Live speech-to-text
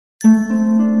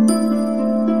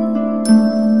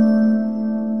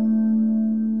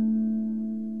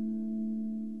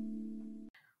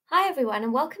everyone,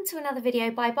 and welcome to another video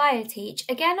by BioTeach.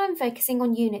 Again, I'm focusing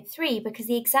on Unit 3 because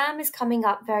the exam is coming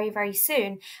up very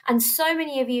soon, and so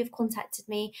many of you have contacted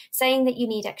me saying that you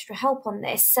need extra help on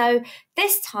this. So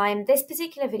this time, this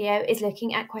particular video is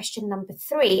looking at question number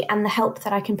 3 and the help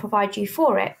that I can provide you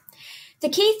for it. The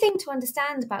key thing to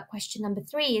understand about question number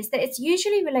 3 is that it's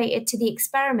usually related to the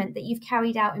experiment that you've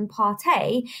carried out in part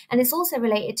A, and it's also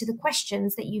related to the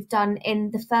questions that you've done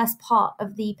in the first part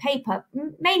of the paper,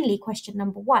 mainly question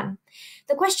number 1.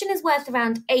 The question is worth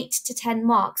around 8 to 10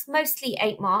 marks, mostly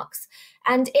 8 marks,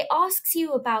 and it asks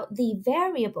you about the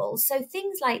variables, so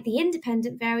things like the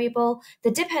independent variable,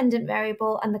 the dependent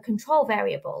variable, and the control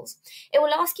variables. It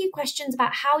will ask you questions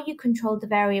about how you controlled the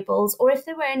variables, or if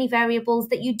there were any variables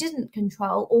that you didn't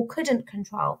control or couldn't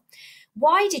control.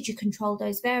 Why did you control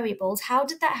those variables? How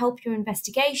did that help your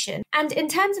investigation? And in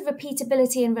terms of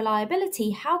repeatability and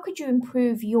reliability, how could you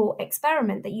improve your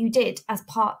experiment that you did as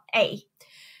part A?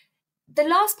 The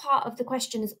last part of the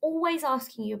question is always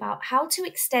asking you about how to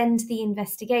extend the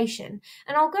investigation.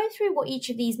 And I'll go through what each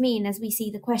of these mean as we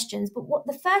see the questions. But what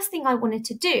the first thing I wanted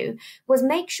to do was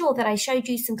make sure that I showed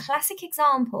you some classic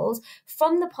examples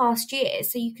from the past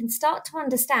years so you can start to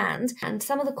understand and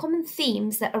some of the common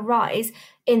themes that arise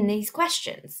in these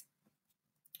questions.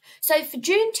 So for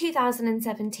June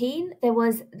 2017, there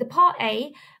was the part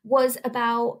A was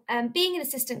about being an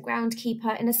assistant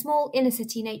groundkeeper in a small inner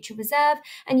city nature reserve,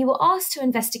 and you were asked to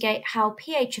investigate how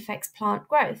pH affects plant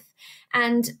growth.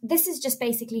 And this is just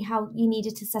basically how you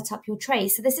needed to set up your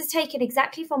trays. So this is taken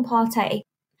exactly from part A.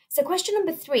 So question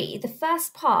number 3, the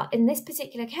first part in this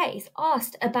particular case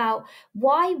asked about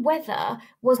why weather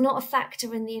was not a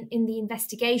factor in the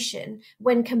investigation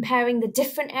when comparing the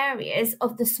different areas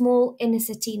of the small inner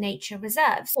city nature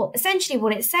reserves. Well, essentially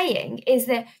what it's saying is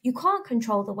that you can't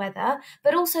control the weather,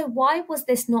 but also why was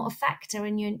this not a factor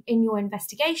in your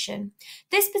investigation?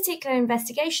 This particular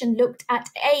investigation looked at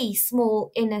a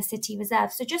small inner city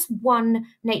reserve, so just one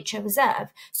nature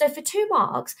reserve. So for 2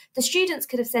 marks, the students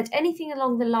could have said anything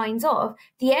along the lines of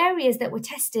the areas that were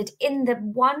tested in the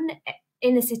one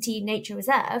inner city nature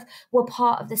reserve were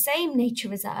part of the same nature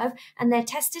reserve, and they're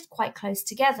tested quite close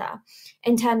together.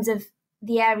 In terms of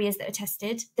the areas that are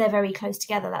tested, they're very close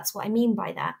together. That's what I mean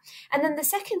by that. And then the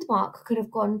second mark could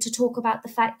have gone to talk about the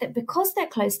fact that because they're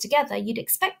close together, you'd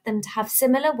expect them to have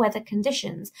similar weather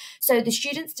conditions. So the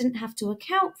students didn't have to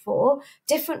account for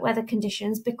different weather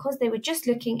conditions because they were just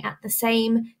looking at the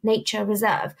same nature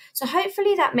reserve. So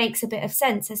hopefully that makes a bit of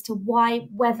sense as to why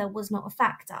weather was not a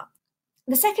factor.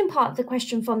 The second part of the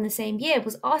question from the same year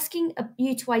was asking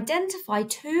you to identify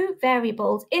 2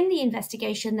 variables in the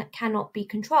investigation that cannot be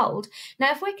controlled.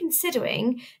 Now, if we're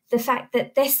considering the fact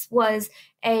that this was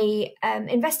a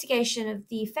investigation of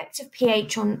the effect of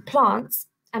pH on plants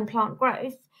and plant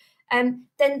growth, then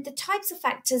the types of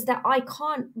factors that I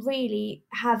can't really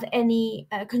have any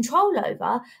control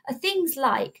over are things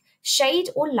like shade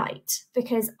or light,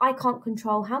 because I can't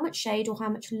control how much shade or how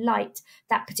much light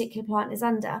that particular plant is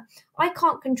under. I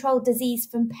can't control disease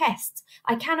from pests.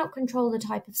 I cannot control the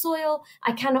type of soil.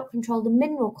 I cannot control the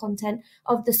mineral content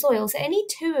of the soil. So any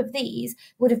 2 of these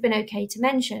would have been okay to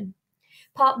mention.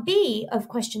 Part B of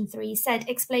question 3 said,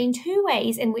 explain 2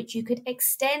 ways in which you could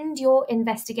extend your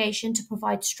investigation to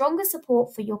provide stronger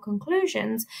support for your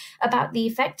conclusions about the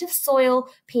effect of soil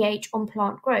pH on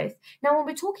plant growth. Now, when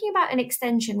we're talking about an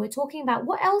extension, we're talking about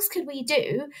what else could we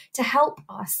do to help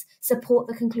us support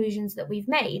the conclusions that we've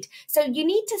made. So you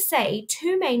need to say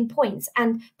 2 main points,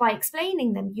 and by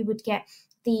explaining them, you would get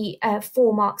the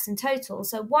 4 marks in total.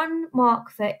 So 1 mark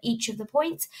for each of the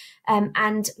points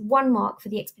and 1 mark for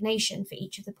the explanation for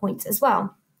each of the points as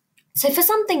well. So for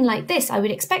something like this, I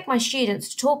would expect my students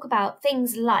to talk about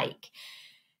things like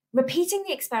repeating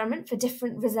the experiment for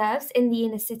different reserves in the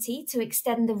inner city to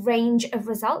extend the range of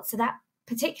results. So that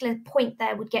particular point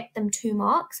there would get them 2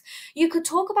 marks. You could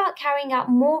talk about carrying out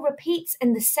more repeats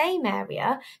in the same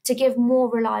area to give more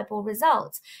reliable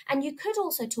results. And you could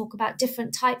also talk about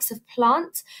different types of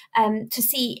plant to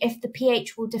see if the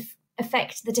pH will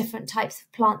affect the different types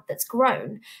of plant that's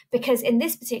grown, because in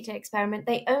this particular experiment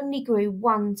they only grew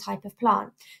 1 type of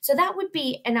plant. So that would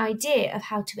be an idea of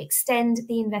how to extend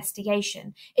the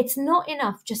investigation. It's not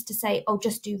enough just to say, oh,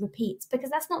 just do repeats, because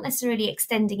that's not necessarily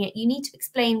extending it. You need to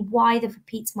explain why the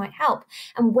repeats might help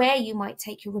and where you might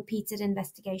take your repeated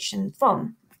investigation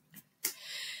from.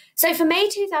 So for May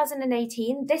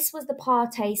 2018, this was the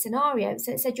part A scenario.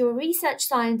 So it said you're a research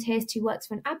scientist who works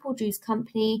for an apple juice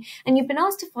company, and you've been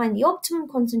asked to find the optimum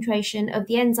concentration of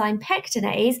the enzyme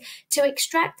pectinase to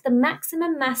extract the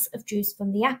maximum mass of juice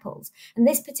from the apples. And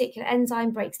this particular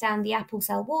enzyme breaks down the apple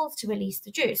cell walls to release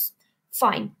the juice.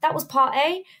 Fine, that was part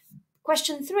A.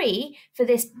 Question 3 for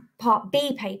this part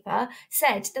B paper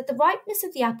said that the ripeness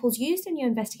of the apples used in your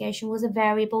investigation was a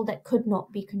variable that could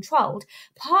not be controlled.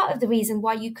 Part of the reason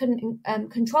why you couldn't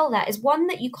control that is, one,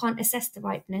 that you can't assess the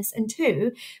ripeness, and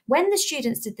two, when the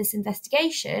students did this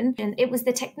investigation, it was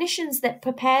the technicians that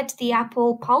prepared the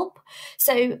apple pulp.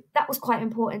 So that was quite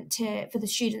important for the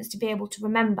students to be able to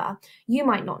remember. You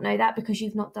might not know that because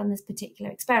you've not done this particular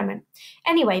experiment.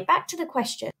 Anyway, back to the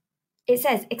question. It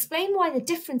says, explain why the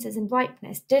differences in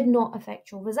ripeness did not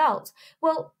affect your results.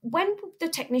 Well, when the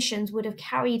technicians would have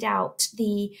carried out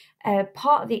the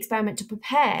part of the experiment to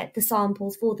prepare the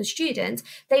samples for the students,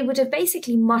 they would have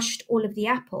basically mushed all of the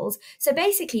apples. So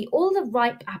basically all the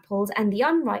ripe apples and the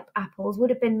unripe apples would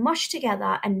have been mushed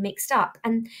together and mixed up.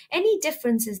 And any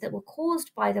differences that were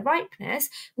caused by the ripeness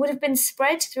would have been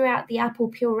spread throughout the apple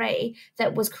puree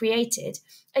that was created.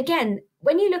 Again,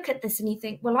 when you look at this and you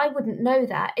think, well, I wouldn't know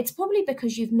that, it's probably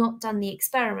because you've not done the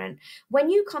experiment. When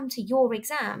you come to your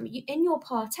exam, in your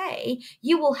part A,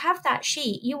 you will have that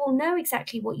sheet. You will know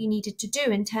exactly what you needed to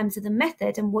do in terms of the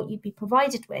method and what you'd be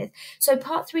provided with. So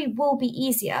part 3 will be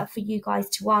easier for you guys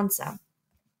to answer.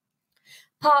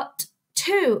 Part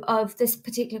 2 of this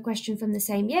particular question from the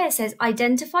same year says,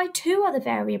 identify 2 other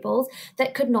variables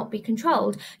that could not be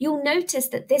controlled. You'll notice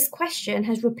that this question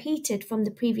has repeated from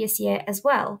the previous year as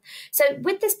well. So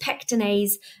with this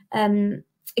pectinase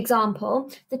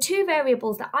example, the 2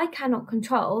 variables that I cannot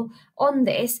control on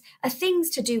this are things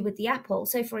to do with the apple.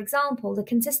 So for example, the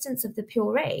consistency of the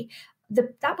puree,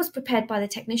 that was prepared by the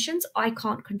technicians. I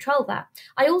can't control that.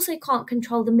 I also can't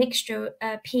control the mixture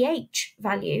pH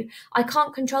value. I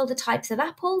can't control the types of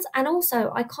apples, and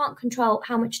also I can't control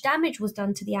how much damage was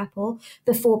done to the apple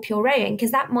before pureeing,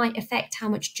 because that might affect how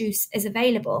much juice is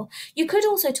available. You could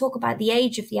also talk about the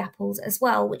age of the apples as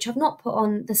well, which I've not put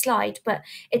on the slide, but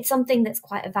it's something that's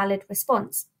quite a valid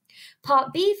response.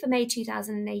 Part B for May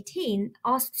 2018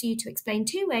 asks you to explain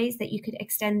 2 ways that you could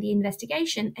extend the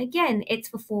investigation. Again, it's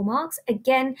for 4 marks.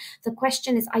 Again, the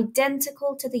question is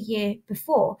identical to the year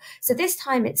before. So this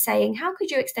time it's saying, how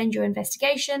could you extend your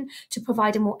investigation to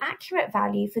provide a more accurate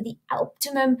value for the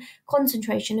optimum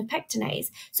concentration of pectinase?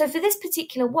 So for this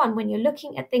particular one, when you're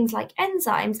looking at things like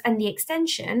enzymes and the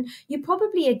extension, you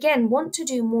probably again want to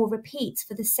do more repeats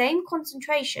for the same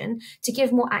concentration to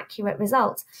give more accurate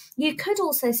results. You could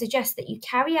also suggest that you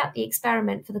carry out the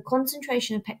experiment for the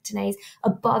concentration of pectinase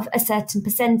above a certain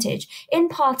percentage. In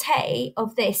part A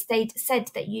of this, they'd said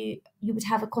that you would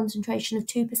have a concentration of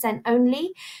 2%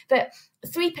 only, but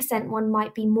 3% one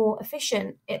might be more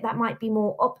efficient. That might be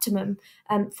more optimum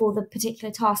for the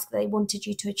particular task they wanted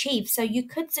you to achieve. So you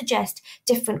could suggest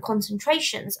different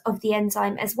concentrations of the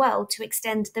enzyme as well to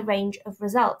extend the range of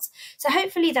results. So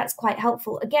hopefully that's quite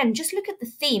helpful. Again, just look at the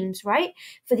themes, right?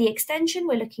 For the extension,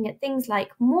 we're looking at things like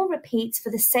more repeats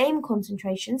for the same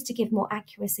concentrations to give more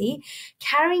accuracy,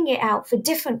 carrying it out for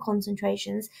different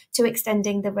concentrations to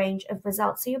extending the range of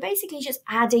results. So you're basically just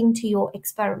adding to your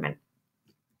experiment.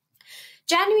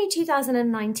 January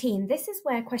 2019, this is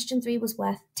where question 3 was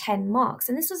worth 10 marks.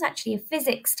 And this was actually a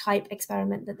physics type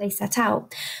experiment that they set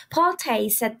out. Part A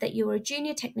said that you were a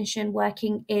junior technician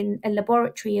working in a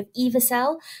laboratory of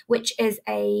Evacell, which is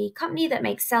a company that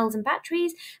makes cells and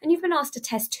batteries. And you've been asked to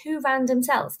test 2 random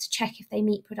cells to check if they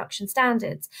meet production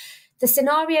standards. The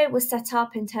scenario was set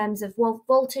up in terms of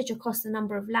voltage across the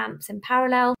number of lamps in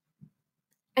parallel.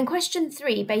 And question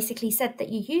 3 basically said that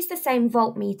you use the same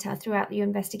voltmeter throughout your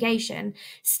investigation.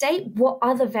 State what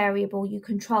other variable you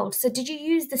controlled. So did you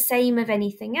use the same of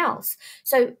anything else?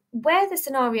 So where the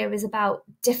scenario is about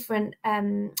different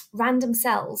random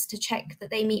cells to check that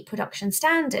they meet production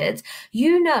standards,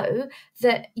 you know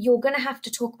that you're going to have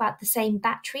to talk about the same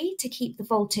battery to keep the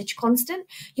voltage constant.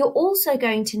 You're also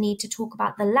going to need to talk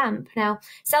about the lamp. Now,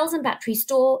 cells and batteries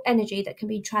store energy that can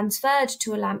be transferred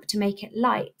to a lamp to make it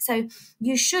light. So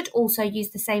you should also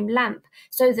use the same lamp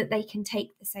so that they can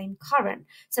take the same current.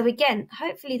 So again,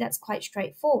 hopefully that's quite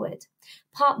straightforward.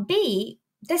 Part B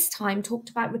this time talked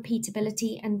about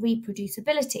repeatability and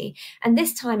reproducibility. And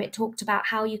this time it talked about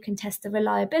how you can test the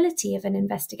reliability of an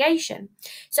investigation.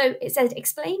 So it said,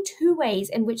 explain 2 ways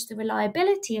in which the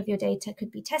reliability of your data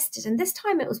could be tested. And this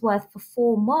time it was worth for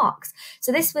 4 marks.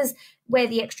 So this was where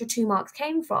the extra 2 marks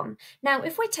came from. Now,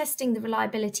 if we're testing the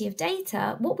reliability of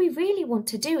data, what we really want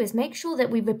to do is make sure that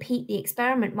we repeat the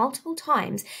experiment multiple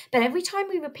times, but every time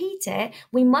we repeat it,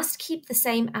 we must keep the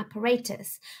same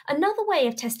apparatus. Another way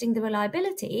of testing the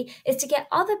reliability is to get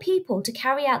other people to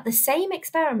carry out the same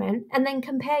experiment and then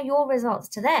compare your results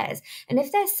to theirs. And if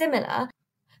they're similar,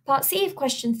 Part C of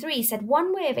question 3 said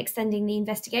one way of extending the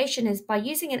investigation is by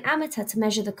using an ammeter to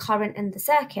measure the current in the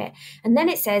circuit. And then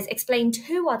it says explain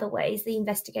 2 other ways the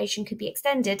investigation could be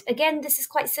extended. Again, this is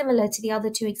quite similar to the other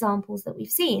 2 examples that we've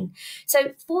seen.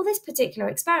 So for this particular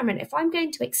experiment, if I'm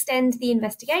going to extend the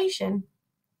investigation,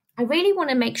 I really want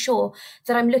to make sure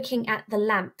that I'm looking at the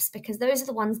lamps because those are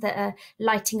the ones that are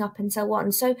lighting up and so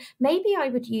on. So maybe I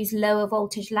would use lower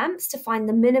voltage lamps to find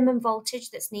the minimum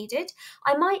voltage that's needed.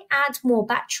 I might add more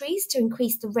batteries to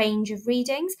increase the range of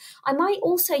readings. I might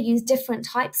also use different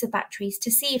types of batteries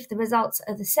to see if the results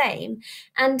are the same.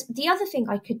 And the other thing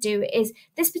I could do is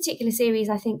this particular series,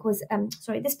 I think was,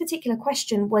 this particular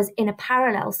question was in a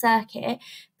parallel circuit,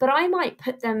 but I might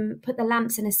put the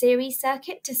lamps in a series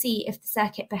circuit to see if the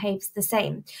circuit behaves the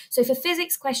same. So for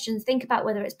physics questions, think about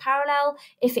whether it's parallel.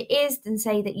 If it is, then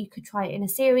say that you could try it in a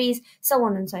series, so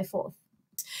on and so forth.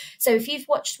 So if you've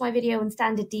watched my video on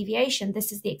standard deviation,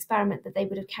 this is the experiment that they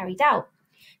would have carried out.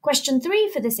 Question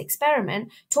 3 for this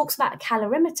experiment talks about a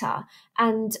calorimeter,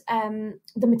 and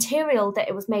the material that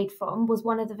it was made from was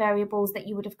one of the variables that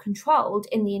you would have controlled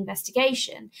in the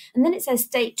investigation. And then it says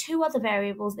state 2 other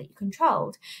variables that you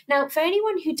controlled. Now, for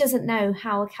anyone who doesn't know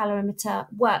how a calorimeter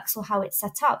works or how it's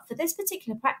set up, for this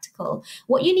particular practical,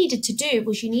 what you needed to do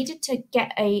was you needed to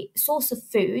get a source of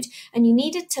food and you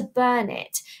needed to burn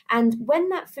it. And when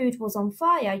that food was on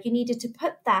fire, you needed to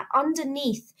put that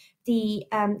underneath the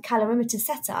calorimeter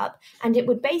setup, and it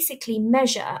would basically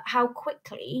measure how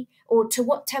quickly or to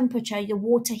what temperature your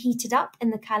water heated up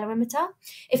in the calorimeter.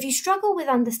 If you struggle with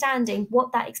understanding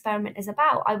what that experiment is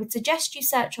about, I would suggest you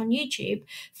search on YouTube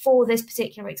for this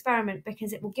particular experiment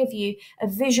because it will give you a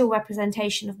visual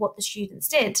representation of what the students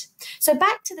did. So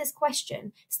back to this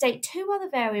question, state 2 other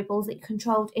variables that you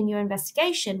controlled in your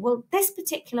investigation. Well, this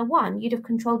particular one, you'd have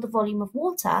controlled the volume of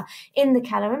water in the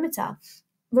calorimeter.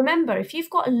 Remember, if you've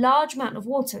got a large amount of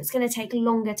water, it's going to take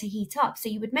longer to heat up. So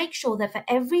you would make sure that for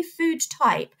every food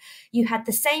type, you had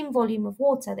the same volume of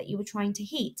water that you were trying to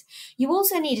heat. You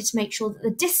also needed to make sure that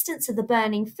the distance of the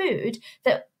burning food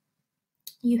that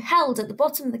you held at the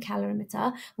bottom of the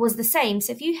calorimeter was the same.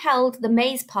 So if you held the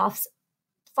maze puffs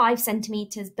 5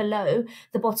 centimeters below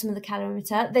the bottom of the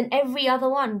calorimeter, then every other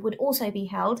one would also be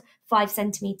held 5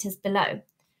 centimeters below.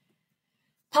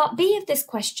 Part B of this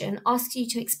question asks you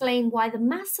to explain why the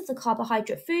mass of the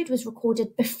carbohydrate food was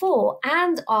recorded before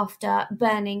and after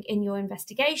burning in your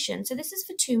investigation. So this is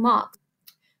for 2 marks.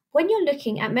 When you're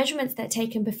looking at measurements that are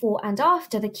taken before and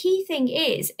after, the key thing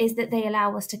is that they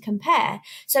allow us to compare.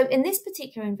 So in this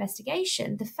particular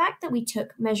investigation, the fact that we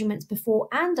took measurements before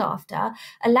and after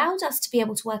allowed us to be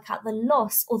able to work out the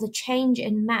loss or the change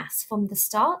in mass from the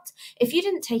start. If you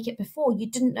didn't take it before, you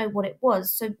didn't know what it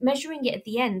was. So measuring it at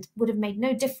the end would have made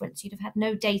no difference. You'd have had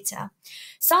no data.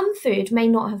 Some food may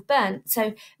not have burnt.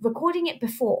 So recording it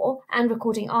before and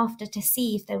recording after to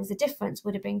see if there was a difference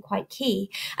would have been quite key.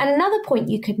 And another point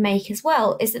you could make as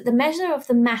well is that the measure of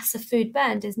the mass of food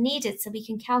burned is needed so we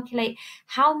can calculate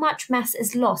how much mass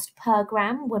is lost per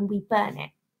gram when we burn it.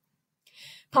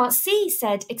 Part C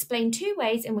said, explain 2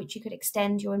 ways in which you could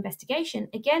extend your investigation.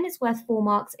 Again, it's worth 4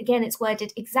 marks. Again, it's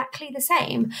worded exactly the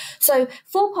same. So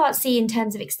for Part C, in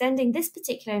terms of extending this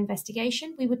particular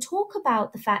investigation, we would talk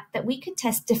about the fact that we could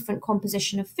test different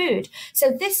composition of food.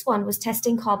 So this one was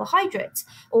testing carbohydrates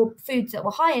or foods that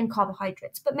were high in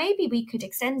carbohydrates, but maybe we could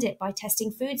extend it by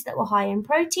testing foods that were high in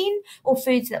protein or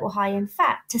foods that were high in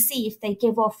fat to see if they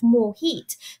give off more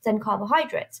heat than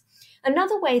carbohydrates.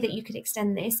 Another way that you could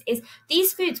extend this is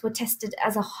these foods were tested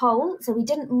as a whole, so we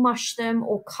didn't mush them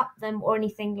or cut them or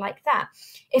anything like that.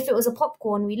 If it was a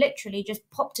popcorn, we literally just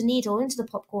popped a needle into the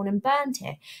popcorn and burnt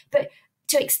it. But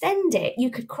to extend it, you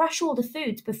could crush all the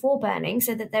foods before burning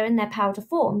so that they're in their powder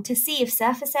form to see if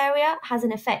surface area has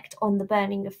an effect on the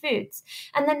burning of foods.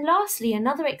 And then lastly,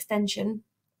 another extension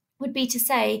would be to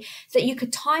say that you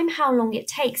could time how long it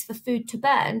takes for food to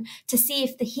burn to see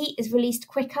if the heat is released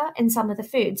quicker in some of the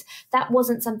foods. That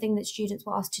wasn't something that students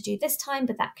were asked to do this time,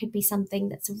 but that could be something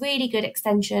that's a really good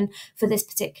extension for this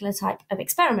particular type of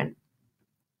experiment.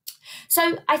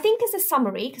 So I think as a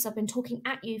summary, because I've been talking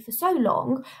at you for so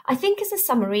long, I think as a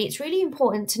summary, it's really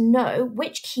important to know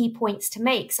which key points to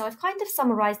make. So I've kind of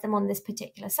summarized them on this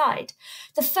particular side.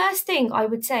 The first thing I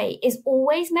would say is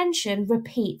always mention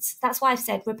repeats. That's why I've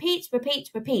said repeats,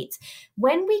 repeats, repeats.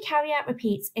 When we carry out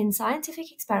repeats in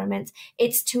scientific experiments,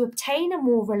 it's to obtain a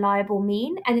more reliable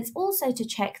mean, and it's also to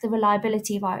check the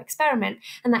reliability of our experiment,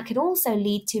 and that can also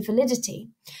lead to validity.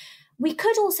 We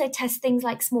could also test things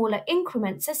like smaller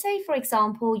increments. So say, for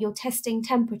example, you're testing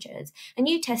temperatures and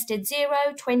you tested 0,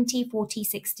 20, 40,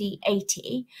 60,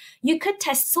 80. You could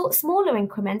test smaller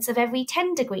increments of every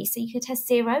 10 degrees. So you could test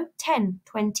 0, 10,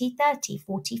 20, 30,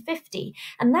 40, 50,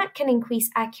 and that can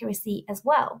increase accuracy as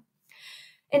well.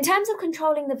 In terms of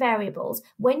controlling the variables,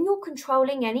 when you're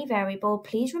controlling any variable,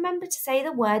 please remember to say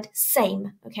the word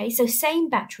same, okay? So same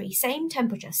battery, same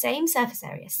temperature, same surface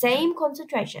area, same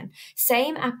concentration,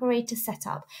 same apparatus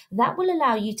setup. That will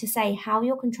allow you to say how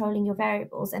you're controlling your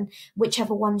variables and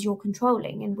whichever ones you're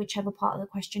controlling and whichever part of the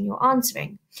question you're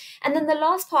answering. And then the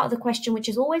last part of the question, which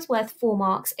is always worth 4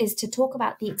 marks, is to talk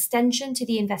about the extension to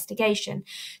the investigation.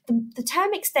 The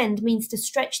term extend means to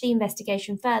stretch the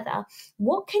investigation further.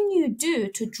 What can you do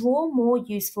to draw more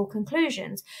useful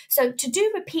conclusions? So to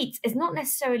do repeats is not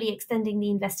necessarily extending the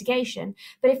investigation,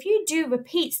 but if you do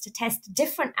repeats to test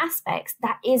different aspects,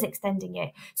 that is extending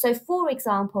it. So for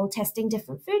example, testing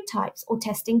different food types, or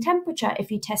testing temperature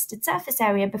if you tested surface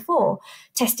area before,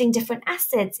 testing different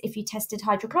acids if you tested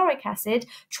hydrochloric acid,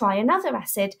 try another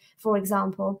acid, for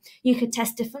example. You could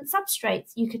test different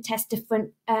substrates, you could test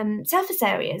different surface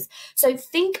areas. So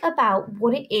think about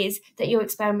what it is that your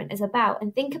experiment is about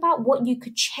and think about what you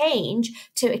could change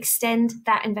to extend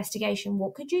that investigation.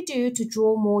 What could you do to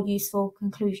draw more useful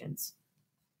conclusions?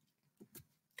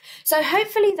 So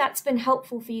hopefully that's been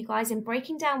helpful for you guys in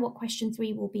breaking down what question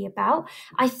 3 will be about.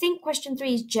 I think question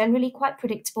 3 is generally quite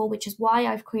predictable, which is why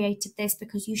I've created this,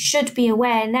 because you should be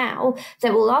aware now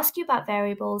that it will ask you about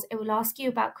variables, it will ask you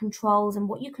about controls and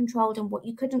what you controlled and what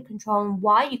you couldn't control and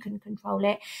why you couldn't control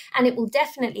it, and it will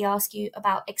definitely ask you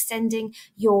about extending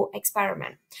your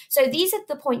experiment. So these are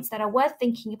the points that are worth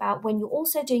thinking about when you're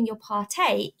also doing your part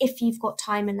A, if you've got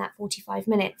time in that 45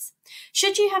 minutes.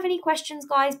 Should you have any questions,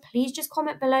 guys, please just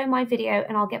comment below my video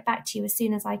and I'll get back to you as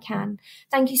soon as I can.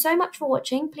 Thank you so much for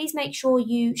watching. Please make sure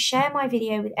you share my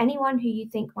video with anyone who you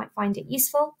think might find it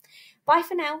useful. Bye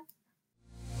for now.